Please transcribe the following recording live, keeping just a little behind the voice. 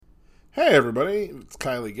Hey everybody, it's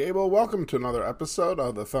Kylie Gable. Welcome to another episode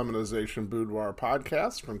of the Feminization Boudoir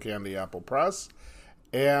podcast from Candy Apple Press.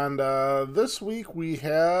 And this week we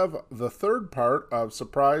have the third part of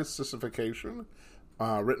Surprise Sissification,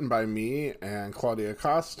 written by me and Claudia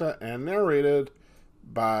Costa and narrated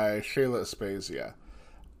by Shayla Aspasia.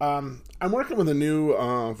 I'm working with a new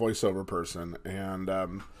voiceover person, and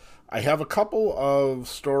I have a couple of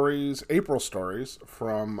stories, April stories,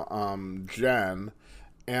 from Jen,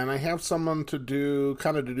 and I have someone to do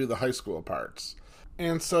the high school parts.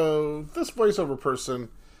 And so this voiceover person,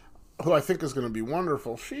 who I think is going to be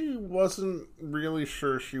wonderful, she wasn't really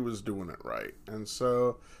sure she was doing it right. And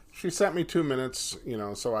so she sent me 2 minutes,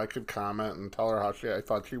 so I could comment and tell her how I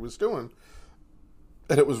thought she was doing.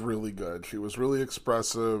 And it was really good. She was really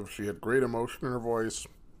expressive. She had great emotion in her voice.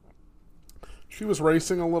 She was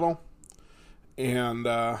racing a little. And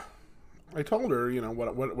I told her,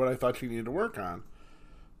 what I thought she needed to work on.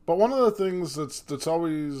 But one of the things that's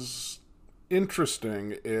always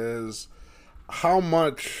interesting is how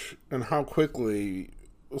much and how quickly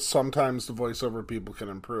sometimes the voiceover people can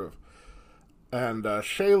improve. And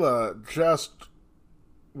Shayla, just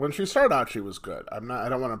when she started out, she was good. I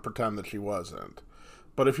don't want to pretend that she wasn't.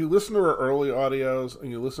 But if you listen to her early audios and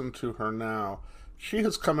you listen to her now, she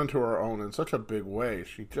has come into her own in such a big way.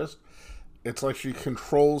 It's like she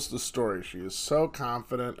controls the story. She is so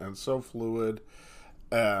confident and so fluid.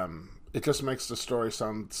 It just makes the story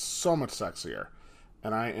sound so much sexier.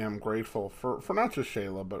 And I am grateful for not just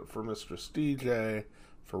Shayla, but for Mistress DJ,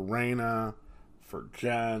 for Raina, for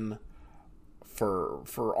Jen,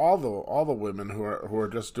 for all the women who are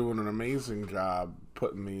just doing an amazing job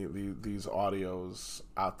putting these audios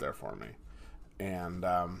out there for me. And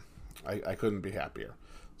I couldn't be happier.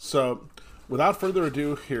 So without further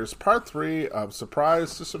ado, here's part 3 of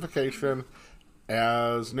Surprise Sissification,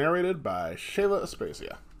 as narrated by Shayla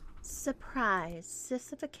Aspasia. Surprise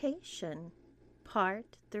Sissification,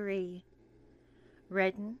 Part 3.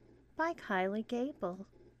 Written by Kylie Gable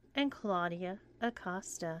and Claudia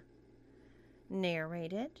Acosta.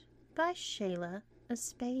 Narrated by Shayla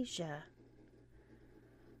Aspasia.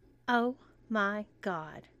 "Oh my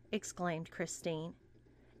God," exclaimed Christine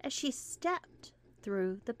as she stepped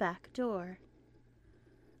through the back door.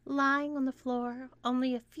 Lying on the floor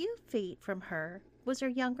only a few feet from her was her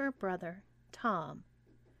younger brother, Tom.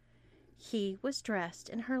 He was dressed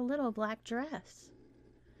in her little black dress.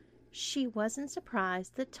 She wasn't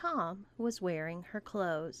surprised that Tom was wearing her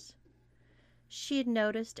clothes. She had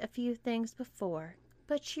noticed a few things before,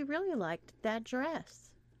 but she really liked that dress.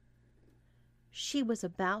 She was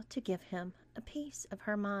about to give him a piece of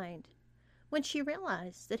her mind when she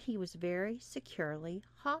realized that he was very securely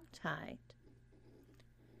hog-tied.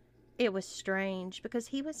 It was strange because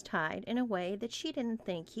he was tied in a way that she didn't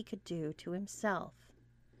think he could do to himself.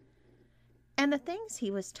 And the things he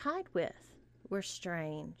was tied with were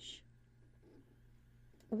strange.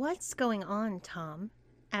 "What's going on, Tom?"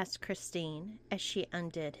 asked Christine as she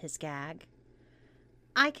undid his gag.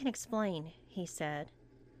 "I can explain," he said.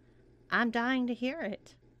 "I'm dying to hear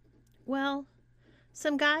it." "Well,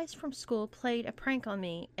 some guys from school played a prank on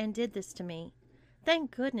me and did this to me. Thank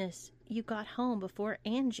goodness you got home before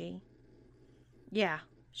Angie." "Yeah,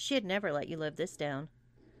 she'd never let you live this down."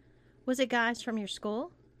 "Was it guys from your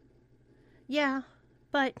school?" "Yeah,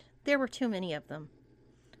 but there were too many of them."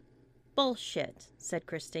 "Bullshit," said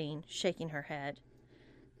Christine, shaking her head.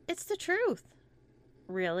 "It's the truth."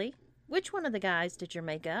 "Really? Which one of the guys did your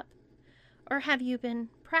makeup? Or have you been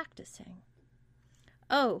practicing?"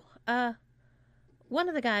 "Oh, one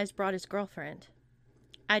of the guys brought his girlfriend."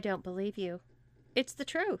 "I don't believe you." "It's the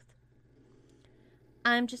truth."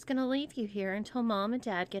 "I'm just going to leave you here until Mom and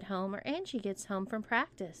Dad get home or Angie gets home from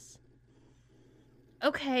practice."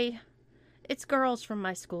 "Okay, it's girls from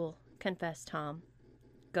my school," confessed Tom.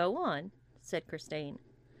 "Go on," said Christine.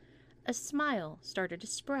 A smile started to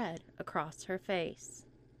spread across her face.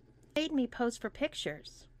 "Made me pose for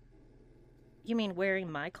pictures." "You mean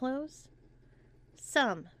wearing my clothes?"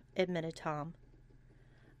 "Some," admitted Tom.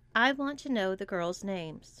 "I want to know the girls'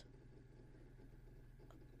 names."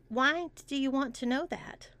 "Why do you want to know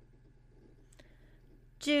that?"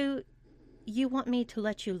 "Do you want me to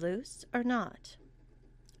let you loose or not?"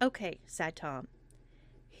 "Okay," sighed Tom.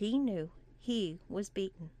 He knew he was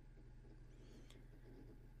beaten.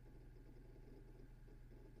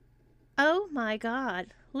 "Oh my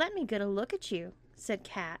God, let me get a look at you," said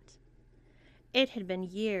Kat. It had been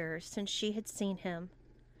years since she had seen him,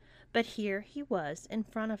 but here he was in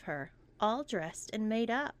front of her, all dressed and made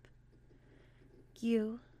up.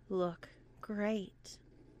 "You look great."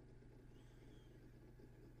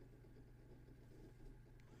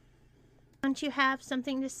 "Don't you have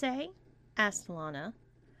something to say?" asked Lana.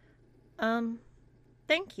 Um,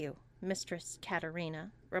 thank you, Mistress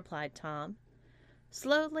Katerina, replied Tom,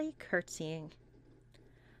 slowly curtsying.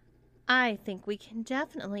 I think we can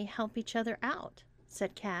definitely help each other out,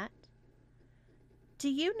 said Kat. Do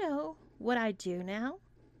you know what I do now?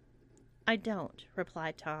 I don't,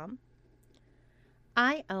 replied Tom.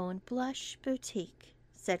 I own Blush Boutique,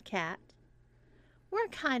 said Kat. We're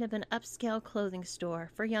kind of an upscale clothing store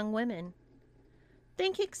for young women.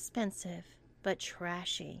 Think expensive, but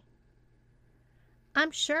trashy.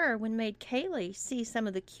 I'm sure when Maid Kaylee sees some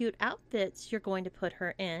of the cute outfits you're going to put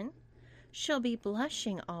her in, she'll be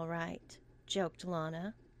blushing all right, joked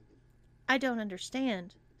Lana. I don't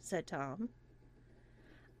understand, said Tom.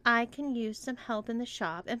 I can use some help in the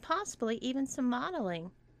shop and possibly even some modeling.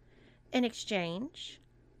 In exchange,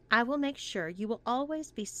 I will make sure you will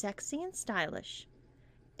always be sexy and stylish.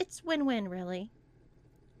 It's win-win, really.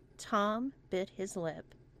 Tom bit his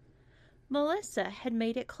lip. Melissa had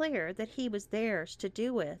made it clear that he was theirs to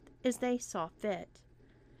do with as they saw fit,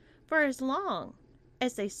 for as long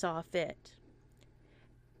as they saw fit.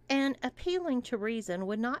 And appealing to reason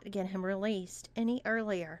would not get him released any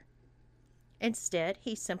earlier. Instead,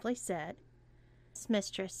 he simply said,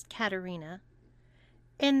 Mistress Katerina,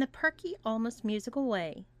 in the perky, almost musical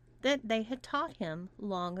way that they had taught him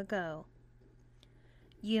long ago.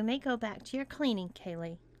 You may go back to your cleaning,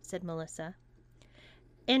 Kaylee, said Melissa.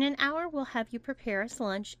 In an hour we'll have you prepare us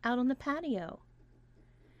lunch out on the patio.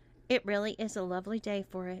 It really is a lovely day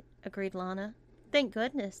for it, agreed Lana. Thank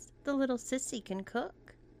goodness the little sissy can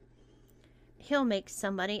cook. He'll make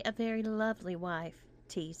somebody a very lovely wife,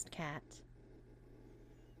 teased Kat.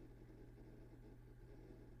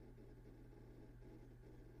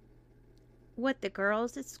 What the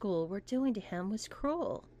girls at school were doing to him was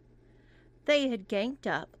cruel. They had ganged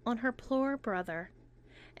up on her poor brother,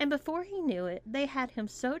 and before he knew it, they had him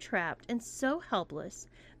so trapped and so helpless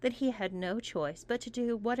that he had no choice but to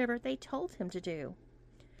do whatever they told him to do,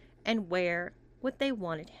 and wear what they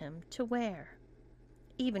wanted him to wear.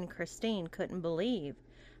 Even Christine couldn't believe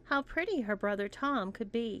how pretty her brother Tom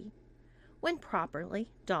could be when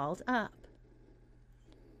properly dolled up.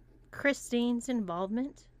 Christine's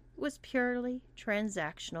involvement was purely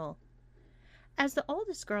transactional. As the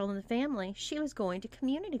oldest girl in the family, she was going to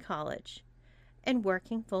community college and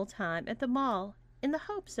working full-time at the mall in the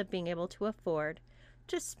hopes of being able to afford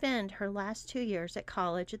to spend her last 2 years at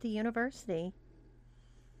college at the university.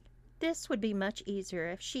 This would be much easier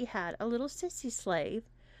if she had a little sissy slave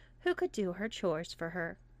who could do her chores for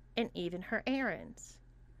her and even her errands.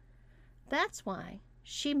 That's why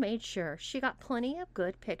she made sure she got plenty of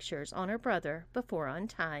good pictures on her brother before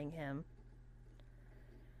untying him.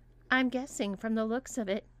 I'm guessing from the looks of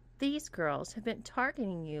it, these girls have been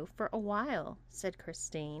targeting you for a while, said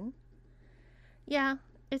Christine. Yeah,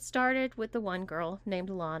 it started with the one girl named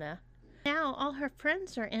Lana. Now all her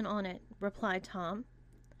friends are in on it, replied Tom.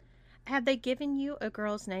 Have they given you a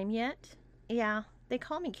girl's name yet? Yeah, they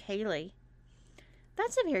call me Kaylee.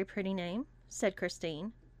 That's a very pretty name, said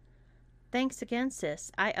Christine. Thanks again, sis.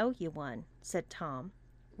 I owe you one, said Tom,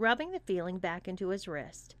 rubbing the feeling back into his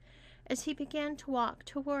wrist as he began to walk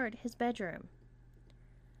toward his bedroom.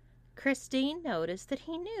 Christine noticed that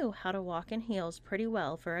he knew how to walk in heels pretty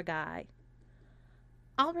well for a guy.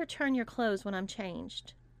 I'll return your clothes when I'm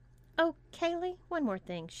changed. Oh, Kaylee, one more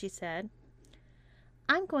thing, she said.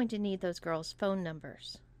 I'm going to need those girls' phone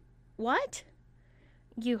numbers. What?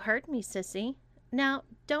 You heard me, sissy. Now,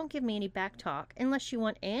 don't give me any back talk unless you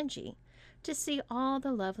want Angie to see all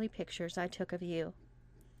the lovely pictures I took of you.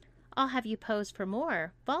 I'll have you pose for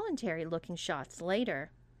more voluntary-looking shots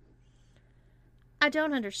later. I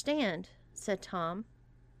don't understand, said Tom.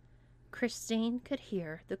 Christine could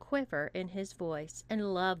hear the quiver in his voice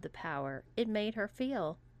and loved the power it made her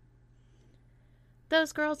feel.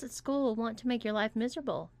 Those girls at school want to make your life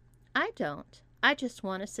miserable. I don't. I just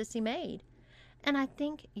want a sissy maid, and I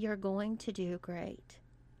think you're going to do great.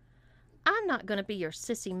 I'm not going to be your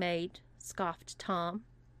sissy maid, scoffed Tom.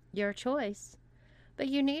 Your choice. But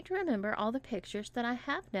you need to remember all the pictures that I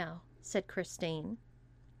have now, said Christine.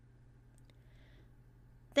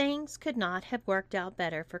 Things could not have worked out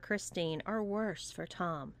better for Christine or worse for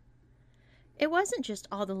Tom. It wasn't just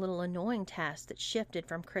all the little annoying tasks that shifted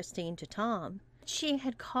from Christine to Tom. She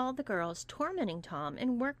had called the girls tormenting Tom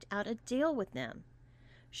and worked out a deal with them.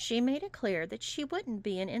 She made it clear that she wouldn't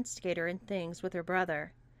be an instigator in things with her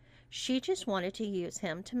brother. She just wanted to use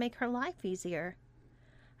him to make her life easier.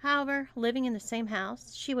 However, living in the same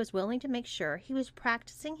house, she was willing to make sure he was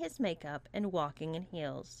practicing his makeup and walking in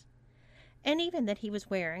heels, and even that he was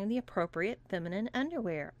wearing the appropriate feminine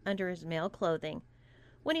underwear under his male clothing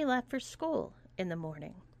when he left for school in the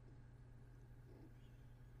morning.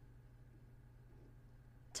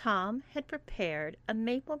 Tom had prepared a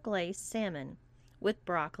maple glazed salmon with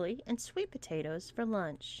broccoli and sweet potatoes for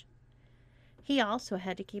lunch. He also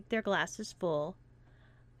had to keep their glasses full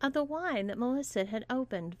of the wine that Melissa had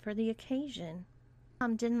opened for the occasion.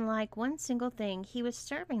 Tom didn't like one single thing he was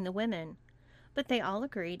serving the women, but they all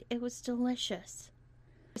agreed it was delicious.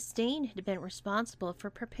 Christine had been responsible for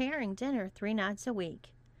preparing dinner 3 nights a week,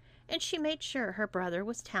 and she made sure her brother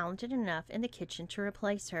was talented enough in the kitchen to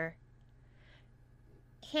replace her.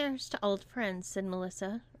 "Here's to old friends," said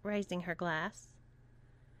Melissa, raising her glass.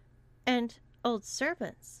 "And old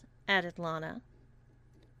servants," added Lana.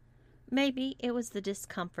 Maybe it was the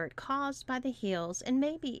discomfort caused by the heels, and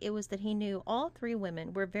maybe it was that he knew all 3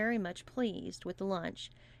 women were very much pleased with the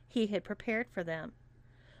lunch he had prepared for them.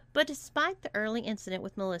 But despite the early incident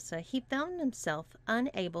with Melissa, he found himself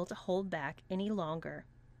unable to hold back any longer.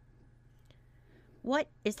 "What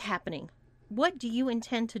is happening? What do you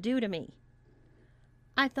intend to do to me?"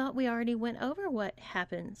 "I thought we already went over what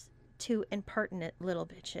happens to impertinent little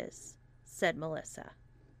bitches," said Melissa.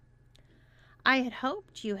 "I had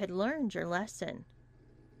hoped you had learned your lesson."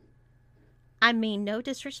 "I mean no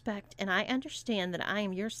disrespect, and I understand that I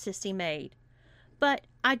am your sissy maid. But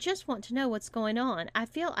I just want to know what's going on. I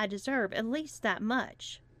feel I deserve at least that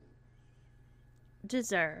much."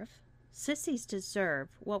 "Deserve? Sissies deserve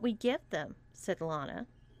what we give them," said Lana.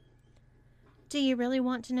 "Do you really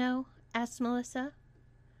want to know?" asked Melissa.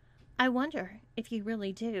 "I wonder if you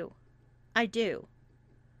really do." "I do."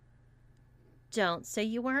 "Don't say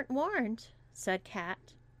you weren't warned," said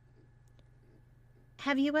Kat.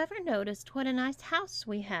 "Have you ever noticed what a nice house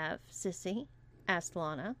we have, Sissy?" asked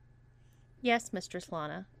Lana. "Yes, Mistress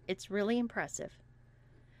Lana. It's really impressive."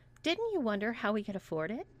 "Didn't you wonder how we could afford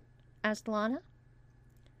it?" asked Lana.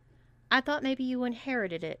 "I thought maybe you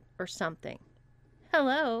inherited it or something."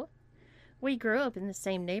 "Hello! We grew up in the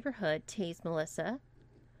same neighborhood," teased Melissa.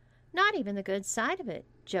 "Not even the good side of it,"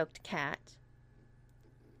 joked Kat.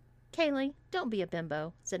 "Kaylee, don't be a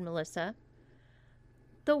bimbo," said Melissa.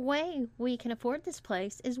 "The way we can afford this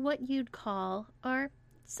place is what you'd call our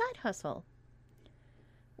side hustle."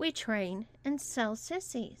 "We train and sell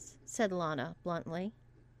sissies," said Lana bluntly.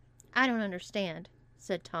 "I don't understand,"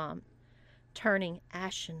 said Tom, turning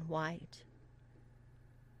ashen white.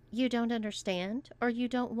 "You don't understand, or you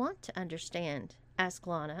don't want to understand?" asked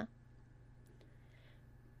Lana.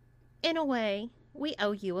 "In a way, we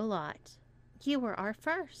owe you a lot. You were our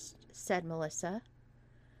first," said Melissa.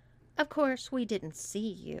 "Of course, we didn't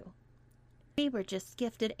see you. We were just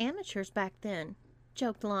gifted amateurs back then,"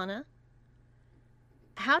 joked Lana.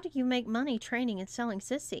 "How do you make money training and selling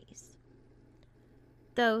sissies?"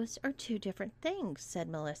 "Those are 2 different things," said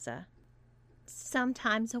Melissa.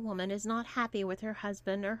 "Sometimes a woman is not happy with her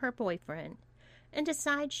husband or her boyfriend and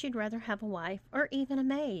decides she'd rather have a wife or even a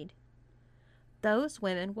maid. Those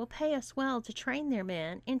women will pay us well to train their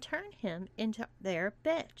man and turn him into their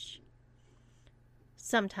bitch.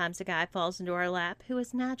 Sometimes a guy falls into our lap who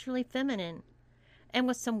is naturally feminine and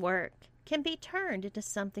with some work can be turned into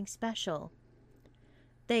something special.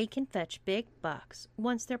 They can fetch big bucks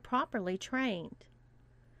once they're properly trained."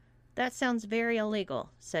 "That sounds very illegal,"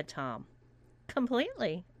 said Tom.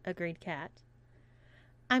 "Completely," agreed Kat.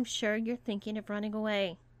 "I'm sure you're thinking of running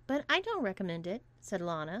away, but I don't recommend it," said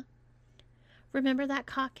Lana. "Remember that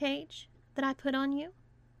cock cage that I put on you?"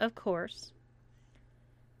 "Of course."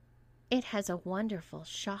 "It has a wonderful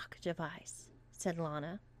shock device," said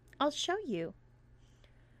Lana. "I'll show you."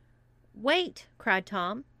 "Wait!" cried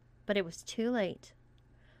Tom, but it was too late.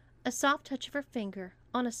 A soft touch of her finger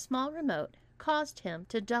on a small remote caused him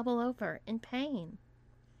to double over in pain.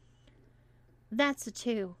 "That's a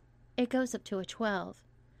 2. It goes up to a 12.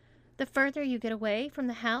 The further you get away from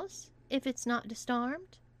the house, if it's not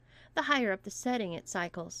disarmed, the higher up the setting it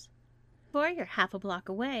cycles. Before you're half a block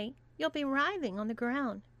away, you'll be writhing on the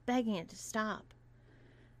ground, begging it to stop."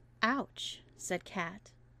 "Ouch," said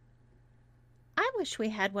Kat. "I wish we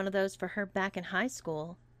had one of those for her back in high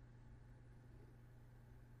school."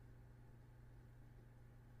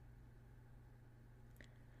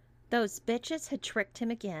 Those bitches had tricked him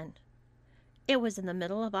again. It was in the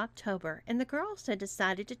middle of October, and the girls had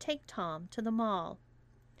decided to take Tom to the mall.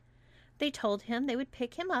 They told him they would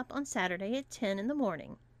pick him up on Saturday at 10 in the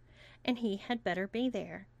morning, and he had better be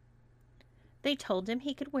there. They told him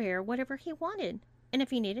he could wear whatever he wanted, and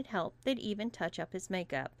if he needed help, they'd even touch up his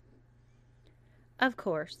makeup. Of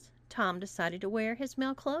course, Tom decided to wear his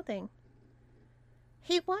male clothing.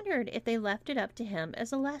 He wondered if they left it up to him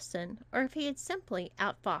as a lesson, or if he had simply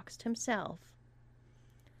outfoxed himself.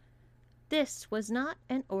 This was not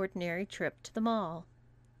an ordinary trip to the mall.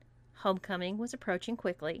 Homecoming was approaching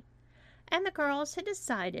quickly, and the girls had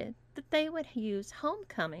decided that they would use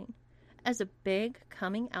homecoming as a big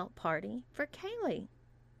coming out party for Kaylee.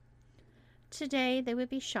 Today they would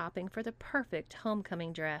be shopping for the perfect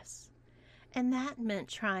homecoming dress, and that meant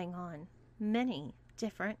trying on many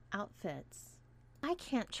different outfits. "I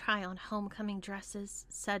can't try on homecoming dresses,"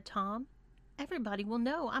 said Tom. "Everybody will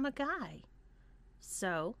know I'm a guy."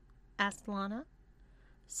 "So?" asked Lana.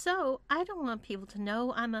 "So I don't want people to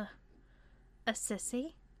know I'm a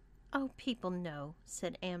sissy." "Oh, people know,"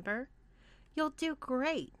 said Amber. "You'll do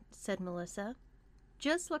great," said Melissa.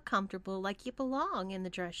 "Just look comfortable like you belong in the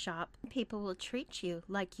dress shop, and people will treat you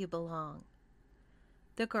like you belong."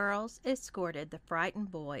 The girls escorted the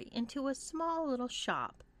frightened boy into a small little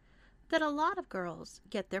shop that a lot of girls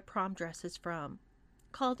get their prom dresses from,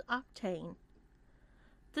 called Octane.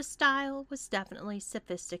 The style was definitely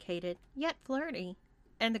sophisticated, yet flirty,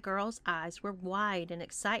 and the girls' eyes were wide in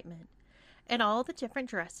excitement at all the different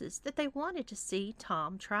dresses that they wanted to see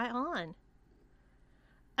Tom try on.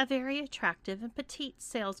 A very attractive and petite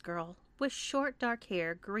salesgirl with short dark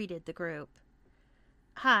hair greeted the group.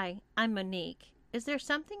 "Hi, I'm Monique. Is there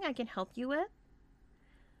something I can help you with?"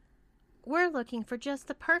 "We're looking for just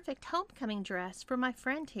the perfect homecoming dress for my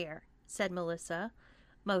friend here," said Melissa,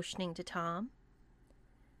 motioning to Tom.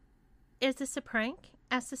 "Is this a prank?"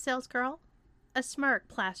 asked the salesgirl. A smirk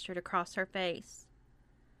plastered across her face.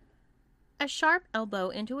 A sharp elbow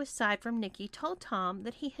into his side from Nicky told Tom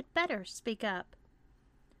that he had better speak up.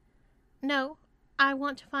 "No, I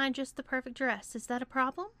want to find just the perfect dress. Is that a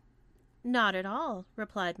problem?" "Not at all,"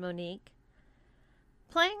 replied Monique.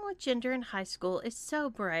 "Playing with gender in high school is so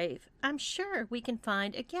brave. I'm sure we can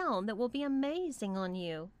find a gown that will be amazing on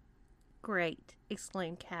you." "Great,"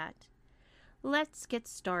 exclaimed Kat. "Let's get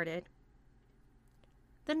started.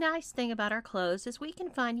 The nice thing about our clothes is we can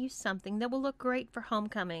find you something that will look great for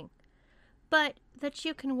homecoming, but that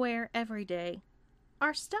you can wear every day.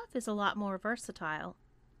 Our stuff is a lot more versatile,"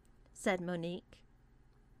 said Monique.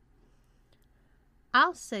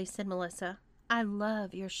 "I'll say," said Melissa, "I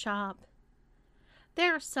love your shop.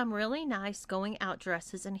 There are some really nice going-out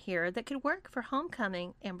dresses in here that could work for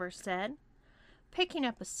homecoming," Amber said, picking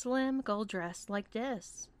up a slim gold dress like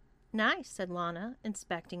this. "Nice," said Lana,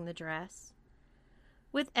 inspecting the dress.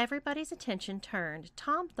 With everybody's attention turned,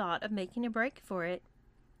 Tom thought of making a break for it.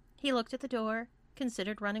 He looked at the door,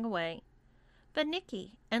 considered running away, but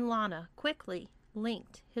Nicky and Lana quickly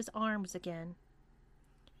linked his arms again.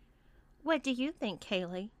 "What do you think,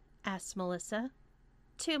 Kaylee?" asked Melissa.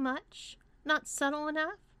 "Too much? Not subtle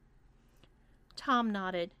enough?" Tom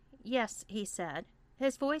nodded. "Yes," he said.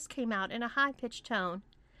 His voice came out in a high-pitched tone,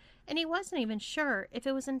 and he wasn't even sure if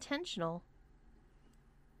it was intentional.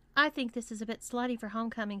 "I think this is a bit slutty for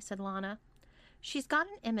homecoming," said Lana. "She's got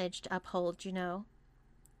an image to uphold, you know."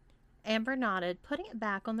 Amber nodded, putting it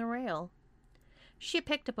back on the rail. She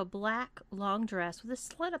picked up a black, long dress with a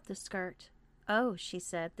slit up the skirt. "Oh," she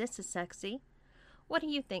said, "this is sexy. What do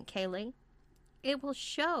you think, Kaylee? It will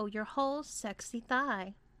show your whole sexy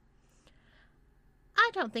thigh." "I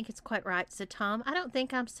don't think it's quite right," said Tom. "I don't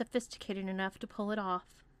think I'm sophisticated enough to pull it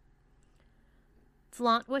off."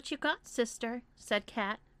 "Flaunt what you got, sister," said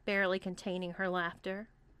Kat, barely containing her laughter.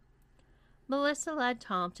 Melissa led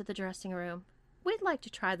Tom to the dressing room. "We'd like to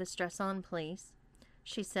try this dress on, please,"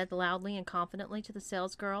 she said loudly and confidently to the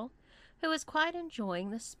salesgirl, who was quite enjoying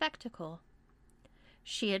the spectacle.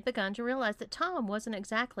 She had begun to realize that Tom wasn't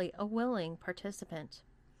exactly a willing participant.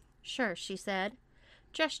 "Sure," she said,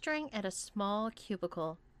 gesturing at a small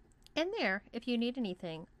cubicle. "In there, if you need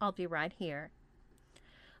anything. I'll be right here."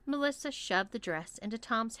 Melissa shoved the dress into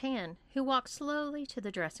Tom's hand, who walked slowly to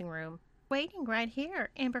the dressing room. "Waiting right here,"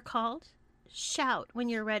 Amber called. "Shout when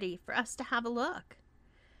you're ready for us to have a look."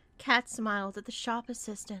 Kat smiled at the shop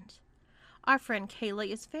assistant. "Our friend Kaylee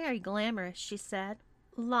is very glamorous," she said.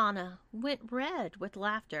 Lana went red with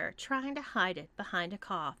laughter, trying to hide it behind a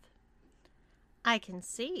cough. "I can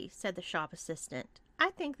see," said the shop assistant. "I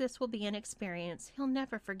think this will be an experience he'll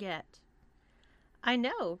never forget." "I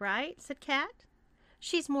know, right?" said Kat.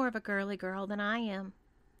 "She's more of a girly girl than I am."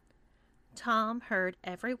 Tom heard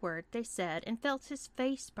every word they said and felt his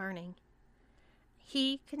face burning.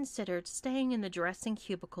 He considered staying in the dressing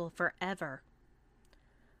cubicle forever,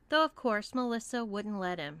 though of course Melissa wouldn't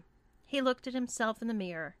let him. He looked at himself in the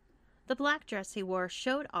mirror. The black dress he wore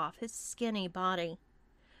showed off his skinny body.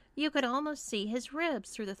 You could almost see his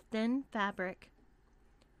ribs through the thin fabric.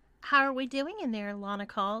 "How are we doing in there?" Lana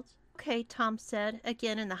called. "Okay," Tom said,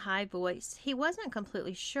 again in the high voice he wasn't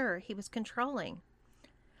completely sure he was controlling.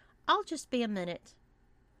 "I'll just be a minute."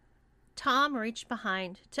 Tom reached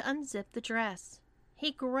behind to unzip the dress.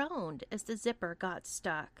 He groaned as the zipper got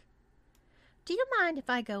stuck. Do you mind if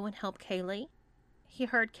I go and help Kaylee? He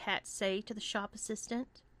heard Kat say to the shop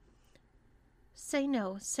assistant. Say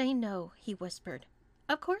no, he whispered.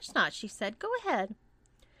 Of course not, she said. Go ahead.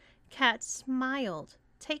 Kat smiled,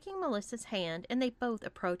 taking Melissa's hand, and they both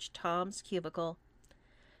approached Tom's cubicle.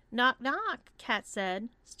 Knock, knock, Kat said,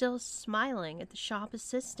 still smiling at the shop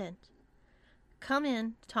assistant. Come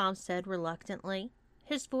in, Tom said reluctantly.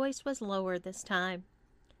 His voice was lower this time.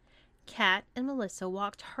 Kat and Melissa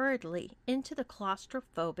walked hurriedly into the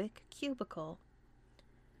claustrophobic cubicle.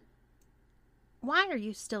 Why are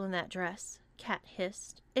you still in that dress? Kat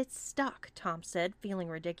hissed. It's stuck, Tom said, feeling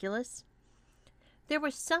ridiculous. There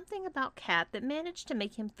was something about Kat that managed to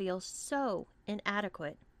make him feel so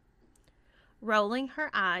inadequate. Rolling her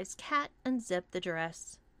eyes, Kat unzipped the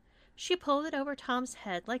dress. She pulled it over Tom's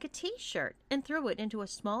head like a t-shirt and threw it into a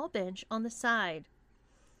small bench on the side.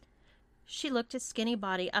 She looked his skinny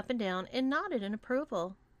body up and down and nodded in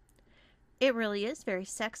approval. It really is very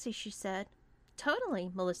sexy, she said.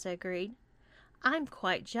 Totally, Melissa agreed. I'm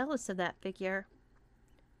quite jealous of that figure.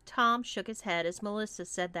 Tom shook his head as Melissa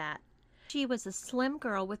said that. She was a slim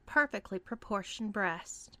girl with perfectly proportioned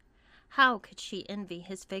breasts. How could she envy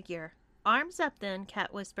his figure? Arms up then,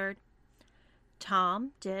 Kat whispered.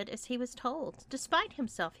 Tom did as he was told. Despite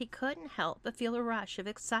himself, he couldn't help but feel a rush of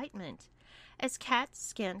excitement as Kat's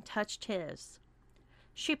skin touched his.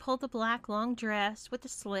 She pulled the black long dress with the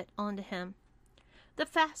slit onto him. The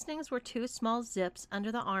fastenings were two small zips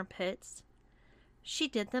under the armpits. She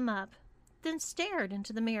did them up, then stared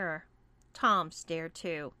into the mirror. Tom stared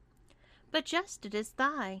too, but just at his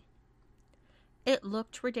thigh. It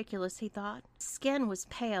looked ridiculous, he thought. His skin was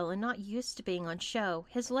pale and not used to being on show.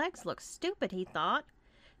 His legs looked stupid, he thought.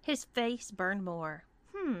 His face burned more.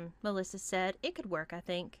 Melissa said. It could work, I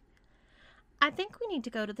think. I think we need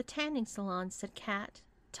to go to the tanning salon, said Kat.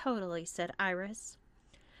 Totally, said Iris.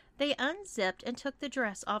 They unzipped and took the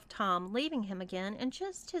dress off Tom, leaving him again in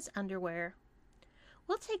just his underwear.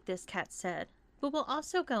 We'll take this, Kat said, but we'll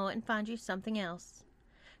also go and find you something else.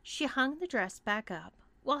 She hung the dress back up,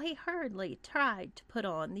 while he hurriedly tried to put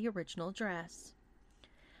on the original dress.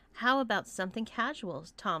 How about something casual?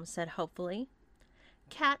 Tom said hopefully.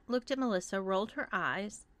 Kat looked at Melissa, rolled her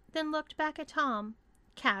eyes, then looked back at Tom.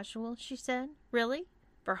 Casual, she said. Really?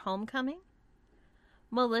 For homecoming?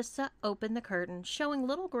 Melissa opened the curtain, showing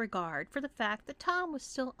little regard for the fact that Tom was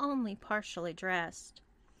still only partially dressed.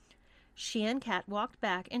 She and Kat walked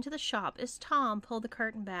back into the shop as Tom pulled the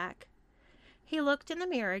curtain back. He looked in the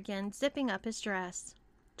mirror again, zipping up his dress,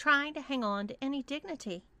 trying to hang on to any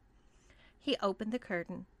dignity. He opened the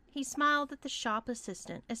curtain. He smiled at the shop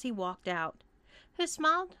assistant as he walked out, who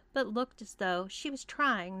smiled but looked as though she was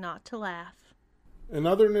trying not to laugh. In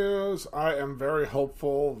other news, I am very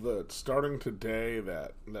hopeful that starting today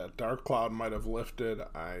that dark cloud might have lifted.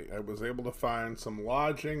 I was able to find some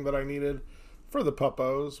lodging that I needed for the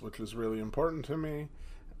puppos, which is really important to me.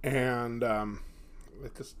 And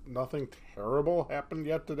just nothing terrible happened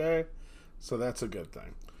yet today, so that's a good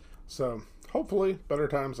thing. So hopefully better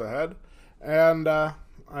times ahead. And I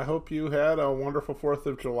hope you had a wonderful 4th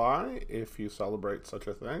of July, if you celebrate such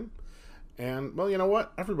a thing. And, well, you know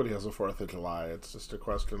what? Everybody has a 4th of July. It's just a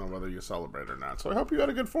question of whether you celebrate or not. So I hope you had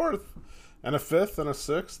a good 4th, and a 5th, and a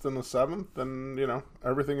 6th, and a 7th, and,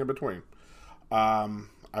 everything in between.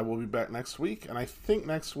 I will be back next week, and I think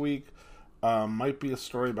next week might be a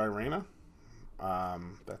story by Raina.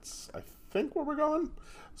 That's, I think, where we're going.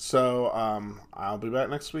 So I'll be back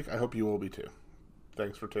next week. I hope you will be too.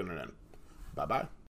 Thanks for tuning in. Bye-bye.